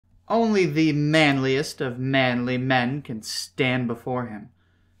Only the manliest of manly men can stand before him.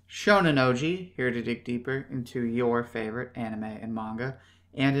 Shonen Ouji, here to dig deeper into your favorite anime and manga.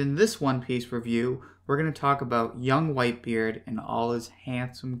 And in this One Piece review, we're going to talk about young Whitebeard in all his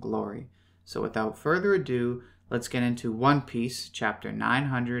handsome glory. So without further ado, let's get into One Piece, chapter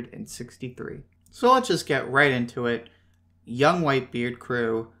 963. So let's just get right into it. Young Whitebeard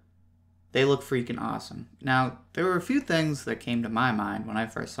crew, they look freaking awesome. Now, there were a few things that came to my mind when I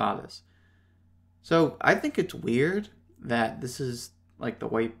first saw this. So I think it's weird that this is like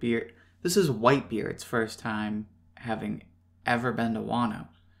this is Whitebeard's first time having ever been to Wano.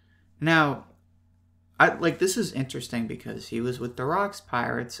 Now, this is interesting because he was with the Rocks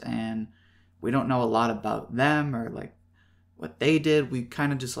Pirates and we don't know a lot about them or like what they did. We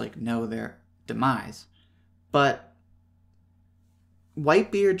kind of just like know their demise. But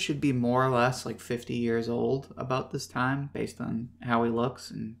Whitebeard should be more or less like 50 years old about this time based on how he looks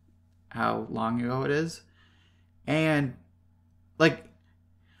and how long ago it is. And like,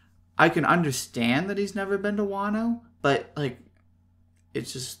 I can understand that he's never been to Wano, but like,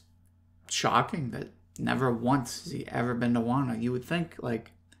 it's just shocking that never once has he ever been to Wano. You would think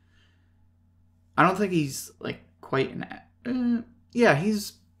like, I don't think he's like quite yeah,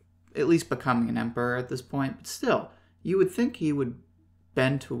 he's at least becoming an emperor at this point, but still, you would think he would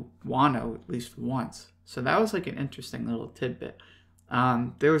been to Wano at least once. So that was like an interesting little tidbit.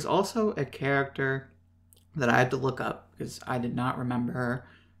 There was also a character that I had to look up because I did not remember her.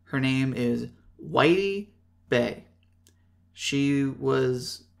 Her name is Whitey Bay. She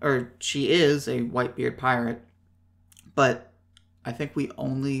is a Whitebeard pirate, but I think we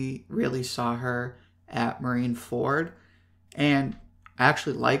only really saw her at Marineford. And I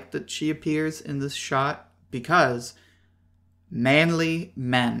actually like that she appears in this shot because manly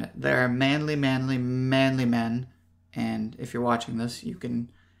men. There are manly men. And if you're watching this, you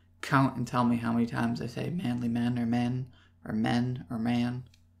can count and tell me how many times I say manly men or men or man.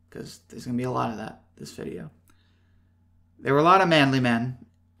 Because there's going to be a lot of that this video. There were a lot of manly men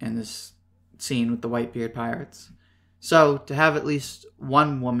in this scene with the Whitebeard pirates. So to have at least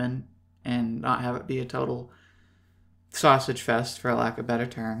one woman and not have it be a total sausage fest, for lack of better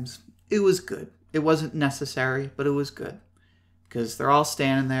terms, it was good. It wasn't necessary, but it was good. Because they're all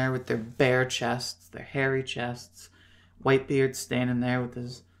standing there with their bare chests, their hairy chests. Whitebeard standing there with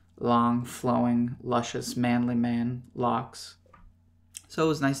his long, flowing, luscious, manly man locks. So it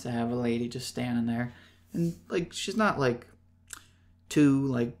was nice to have a lady just standing there. And, like, she's not, like, too,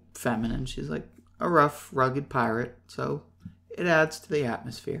 like, feminine. She's, like, a rough, rugged pirate. So it adds to the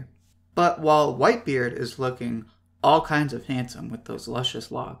atmosphere. But while Whitebeard is looking all kinds of handsome with those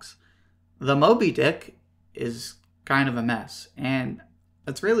luscious locks, the Moby Dick is kind of a mess. And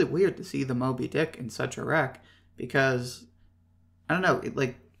it's really weird to see the Moby Dick in such a wreck because, I don't know,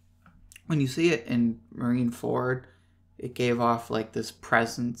 when you see it in Marineford, it gave off like this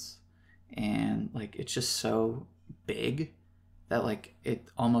presence and like it's just so big that like it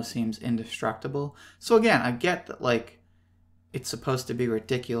almost seems indestructible. So again, I get that like it's supposed to be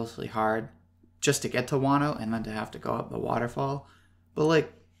ridiculously hard just to get to Wano and then to have to go up the waterfall. But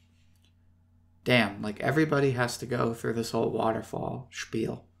like, damn, like everybody has to go through this whole waterfall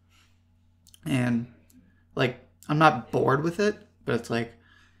spiel. And like, I'm not bored with it, but it's like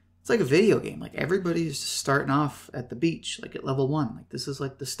a video game. Like everybody's just starting off at the beach, like at level 1. Like this is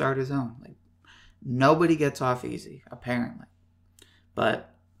like the starter zone. Like nobody gets off easy, apparently.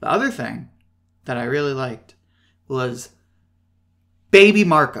 But the other thing that I really liked was Baby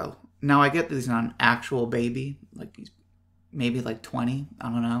Marco. Now I get that he's not an actual baby. Like he's maybe like 20. I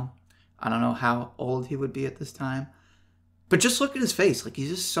don't know. I don't know how old he would be at this time. But just look at his face. Like, he's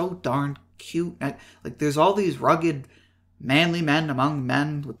just so darn cute. Like, there's all these rugged, manly men among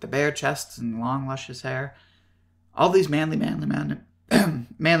men with the bare chests and long, luscious hair. All these manly men.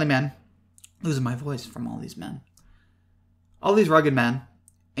 Manly men. Losing my voice from all these men. All these rugged men.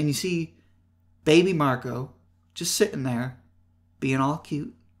 And you see Baby Marco just sitting there, being all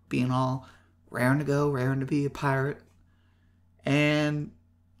cute, being all raring to go, raring to be a pirate. And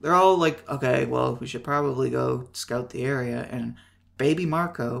they're all like, okay, well, we should probably go scout the area. And Baby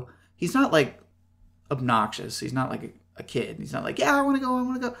Marco, he's not like obnoxious. He's not like a kid. He's not like, yeah, I want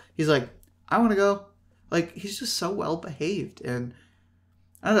to go. He's like, I want to go. Like, he's just so well behaved. And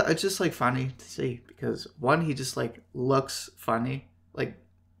I don't know, it's just like funny to see because one, he just like looks funny. Like,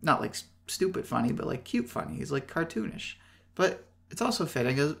 not like stupid funny, but like cute funny. He's like cartoonish. But it's also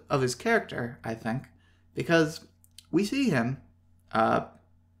fitting of his character, I think, because we see him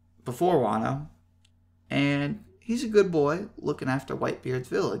before Wano, and he's a good boy looking after Whitebeard's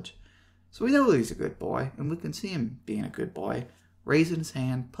village. So we know he's a good boy, and we can see him being a good boy raising his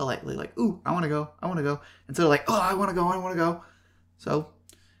hand politely, like, ooh, I want to go, I want to go. Instead of like, oh, I want to go, I want to go. So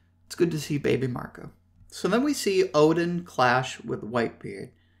it's good to see baby Marco. So then we see Oden clash with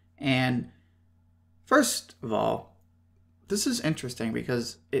Whitebeard. And first of all, this is interesting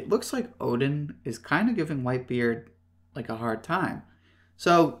because it looks like Oden is kind of giving Whitebeard like a hard time.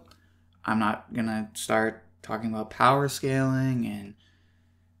 So I'm not going to start talking about power scaling and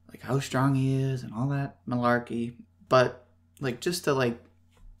like how strong he is and all that malarkey. But like just to like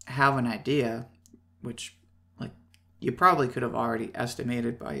have an idea, which like you probably could have already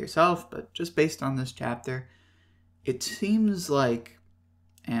estimated by yourself, but just based on this chapter, it seems like,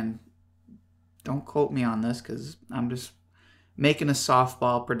 and don't quote me on this because I'm just making a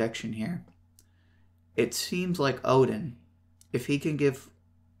softball prediction here. It seems like Oden, if he can give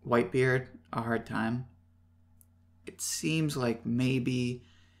Whitebeard a hard time, it seems like maybe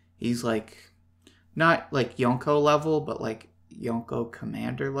he's like not like Yonko level, but like Yonko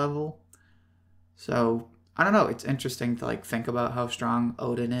commander level. So I don't know. It's interesting to like think about how strong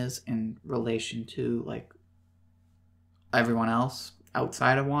Oden is in relation to like everyone else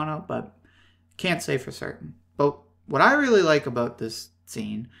outside of Wano, but can't say for certain. But what I really like about this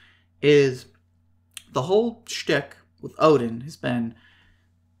scene is the whole shtick with Oden has been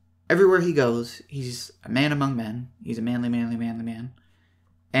everywhere he goes, he's a man among men. He's a manly man.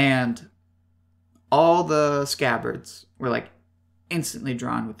 And all the Scabbards were like instantly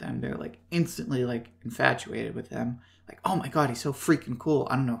drawn with them. They're like instantly like infatuated with them. Like, oh my god, he's so freaking cool.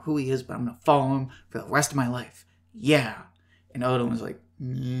 I don't know who he is, but I'm gonna follow him for the rest of my life. Yeah. And Oden was like,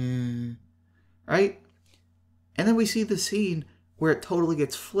 right? And then we see the scene where it totally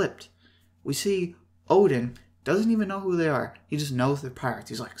gets flipped. We see Oden doesn't even know who they are. He just knows they're pirates.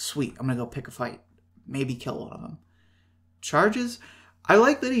 He's like, sweet, I'm gonna go pick a fight. Maybe kill one of them. Charges. I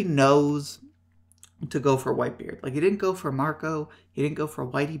like that he knows to go for Whitebeard. Like, he didn't go for Marco. He didn't go for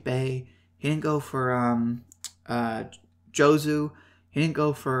Whitey Bay. He didn't go for Jozu. He didn't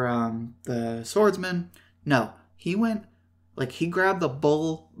go for the swordsman. No, he went, like, he grabbed the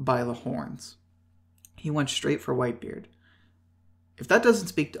bull by the horns. He went straight for Whitebeard. If that doesn't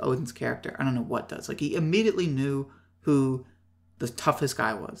speak to Oden's character, I don't know what does. Like, he immediately knew who the toughest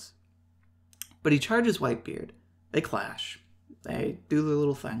guy was. But he charges Whitebeard. They clash. They do their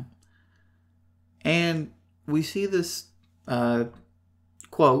little thing. And we see this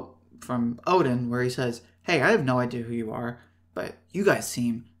quote from Oden where he says, hey, I have no idea who you are, but you guys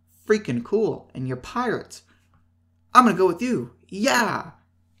seem freaking cool, and you're pirates. I'm going to go with you. Yeah!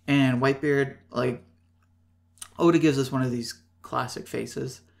 And Whitebeard, like, Oda gives us one of these classic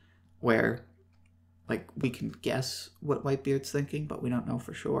faces where, like, we can guess what Whitebeard's thinking, but we don't know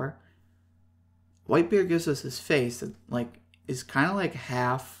for sure. Whitebeard gives us this face that, like, is kind of like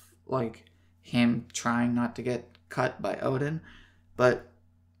half, like, him trying not to get cut by Oden, but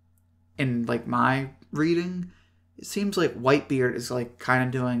in, like, my reading, it seems like Whitebeard is, like, kind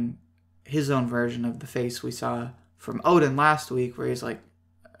of doing his own version of the face we saw from Oden last week, where he's like,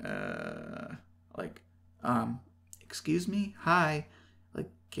 excuse me? Hi. Like,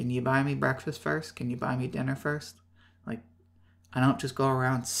 can you buy me breakfast first? Can you buy me dinner first? Like, I don't just go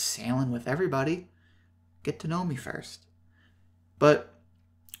around sailing with everybody. Get to know me first. But,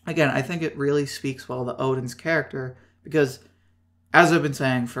 again, I think it really speaks well to Oden's character, because, as I've been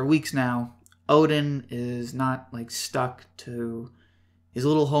saying for weeks now, Oden is not, like, stuck to his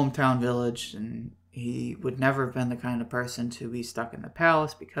little hometown village, and he would never have been the kind of person to be stuck in the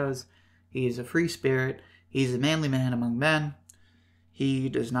palace, because he is a free spirit. He's a manly man among men. He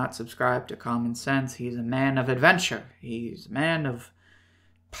does not subscribe to common sense. He's a man of adventure. He's a man of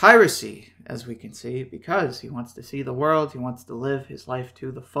piracy, as we can see, because he wants to see the world. He wants to live his life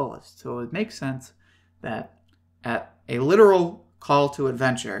to the fullest. So it makes sense that at a literal call to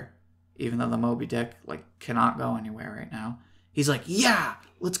adventure, even though the Moby Dick like cannot go anywhere right now, he's like, yeah,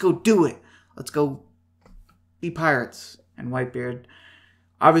 let's go do it. Let's go be pirates. And Whitebeard,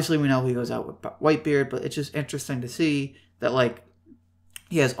 obviously we know he goes out with Whitebeard, but it's just interesting to see that, like,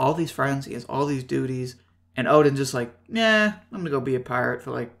 he has all these friends, he has all these duties, and Oden's just like, nah, I'm gonna go be a pirate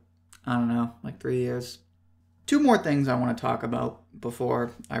for, like, I don't know, like 3 years. Two more things I want to talk about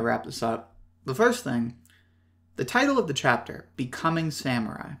before I wrap this up. The first thing, the title of the chapter, Becoming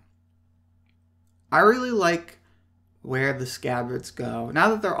Samurai. I really like where the Scabbards go, now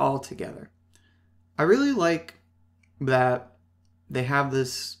that they're all together. I really like that they have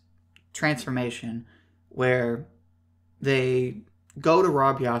this transformation where they go to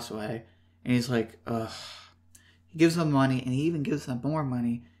rob Yasue, and he's like, ugh. He gives them money, and he even gives them more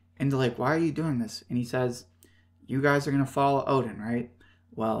money, and they're like, why are you doing this? And he says, you guys are going to follow Oden, right?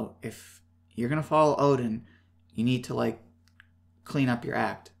 Well, if you're going to follow Oden, you need to, like, clean up your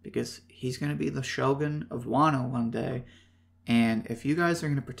act, because he's going to be the shogun of Wano one day. And if you guys are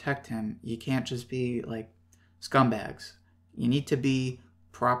going to protect him, you can't just be like scumbags. You need to be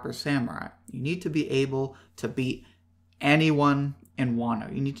proper samurai. You need to be able to beat anyone in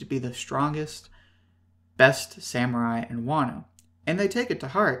Wano. You need to be the strongest, best samurai in Wano. And they take it to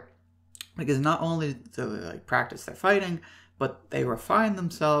heart, because not only do they like practice their fighting, but they refine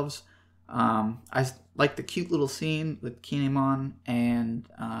themselves. I like the cute little scene with Kinemon and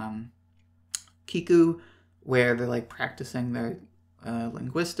Kiku, where they're like practicing their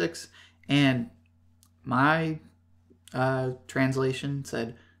linguistics. And my translation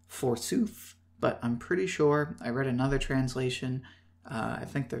said forsooth, but I'm pretty sure I read another translation. I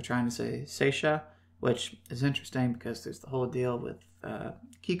think they're trying to say Seisha, which is interesting because there's the whole deal with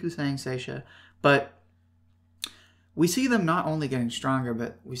Kiku saying Seisha. But we see them not only getting stronger,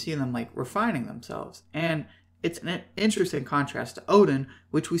 but we see them like refining themselves. And it's an interesting contrast to Oden,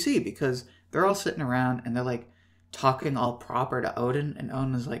 which we see because they're all sitting around and they're like talking all proper to Oden, and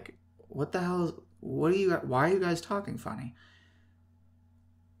Oden is like, what the hell? Why are you guys talking funny?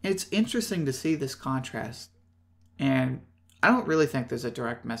 It's interesting to see this contrast, and I don't really think there's a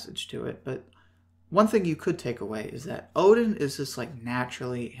direct message to it, but one thing you could take away is that Oden is just like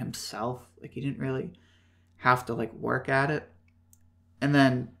naturally himself. Like, he didn't really have to like work at it. And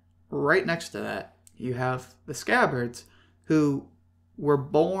then right next to that, you have the Scabbards, who were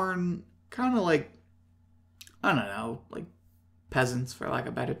born kind of like, I don't know, like peasants, for lack of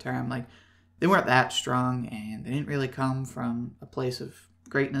a better term. Like, they weren't that strong, and they didn't really come from a place of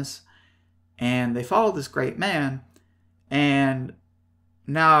greatness. And they followed this great man, and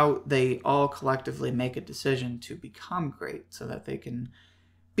now they all collectively make a decision to become great so that they can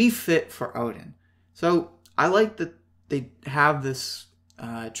be fit for Oden. So I like that they have this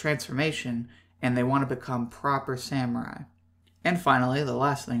transformation, and they want to become proper samurai. And finally, the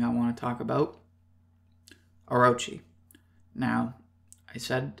last thing I want to talk about, Orochi. Now, I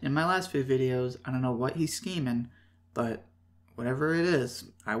said in my last few videos, I don't know what he's scheming, but whatever it is,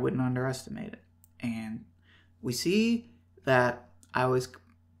 I wouldn't underestimate it. And we see that I was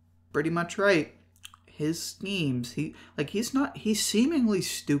pretty much right. His schemes, he's seemingly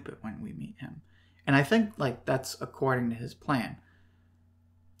stupid when we meet him. And I think like that's according to his plan.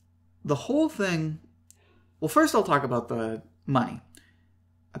 The whole thing, well, first I'll talk about the money.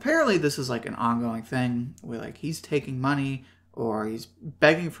 Apparently this is like an ongoing thing where like he's taking money or he's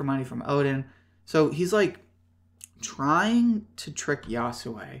begging for money from Oden. So he's like trying to trick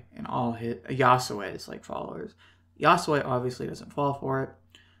Yasue and all Yasue's like followers. Yasue obviously doesn't fall for it,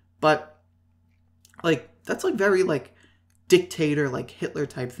 but like that's like very like dictator, like Hitler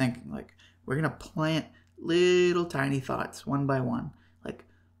type thinking. Like, we're gonna plant little tiny thoughts one by one, like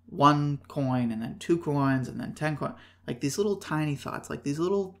 1 coin and then 2 coins and then 10 coins, like these little tiny thoughts, like these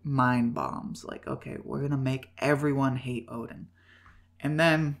little mind bombs. Like, okay, we're gonna make everyone hate Oden. And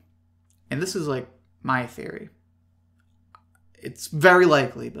then, and this is like my theory, it's very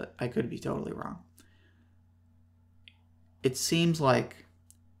likely, but I could be totally wrong. It seems like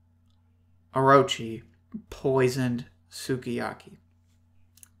Orochi poisoned Sukiyaki.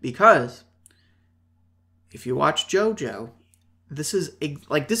 Because if you watch JoJo,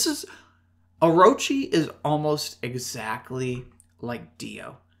 Orochi is almost exactly like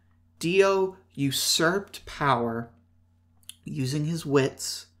Dio. Dio usurped power using his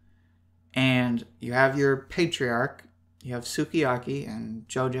wits, and you have your patriarch, you have Sukiyaki, and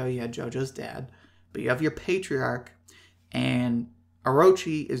JoJo, you had JoJo's dad, but you have your patriarch, and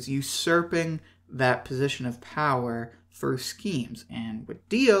Orochi is usurping that position of power through schemes. And with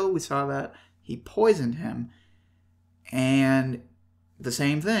Dio, we saw that he poisoned him, and the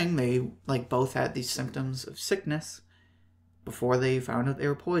same thing, they like both had these symptoms of sickness before they found out they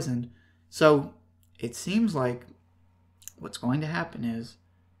were poisoned. So it seems like what's going to happen is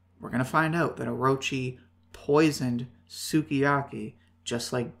we're going to find out that Orochi poisoned Sukiyaki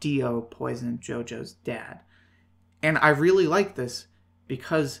just like Dio poisoned JoJo's dad. And I really like this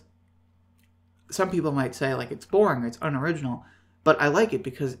because some people might say like it's boring, it's unoriginal, but I like it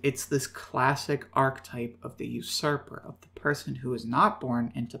because it's this classic archetype of the usurper, of the person who is not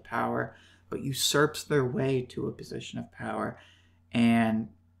born into power, but usurps their way to a position of power. And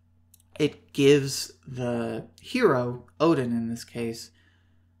it gives the hero, Oden in this case,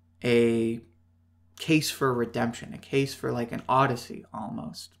 a case for redemption, a case for like an odyssey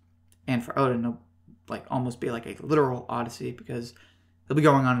almost. And for Oden, it'll like almost be like a literal odyssey because he'll be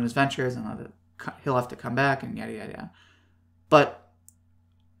going on his adventures and he'll have to come back and yada yada yada. But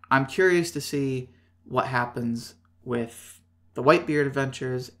I'm curious to see what happens with the Whitebeard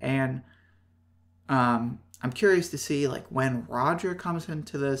adventures and I'm curious to see like when Roger comes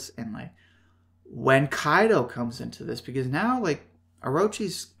into this and like when Kaido comes into this, because now like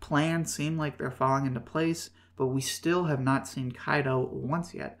Orochi's plans seem like they're falling into place, but we still have not seen Kaido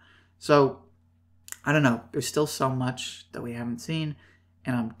once yet. So I don't know. There's still so much that we haven't seen,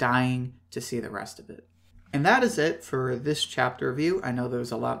 and I'm dying to see the rest of it. And that is it for this chapter review. I know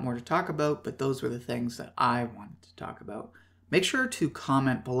there's a lot more to talk about, but those were the things that I wanted to talk about. Make sure to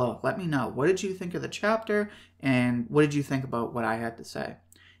comment below. Let me know, what did you think of the chapter, and what did you think about what I had to say?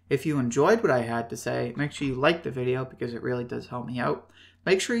 If you enjoyed what I had to say, make sure you like the video because it really does help me out.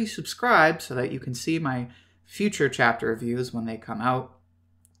 Make sure you subscribe so that you can see my future chapter reviews when they come out.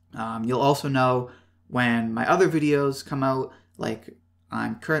 You'll also know when my other videos come out, like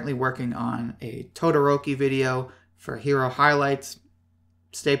I'm currently working on a Todoroki video for Hero Highlights.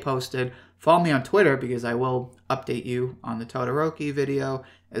 Stay posted. Follow me on Twitter because I will update you on the Todoroki video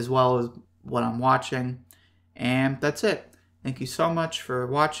as well as what I'm watching. And that's it. Thank you so much for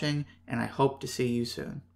watching, and I hope to see you soon.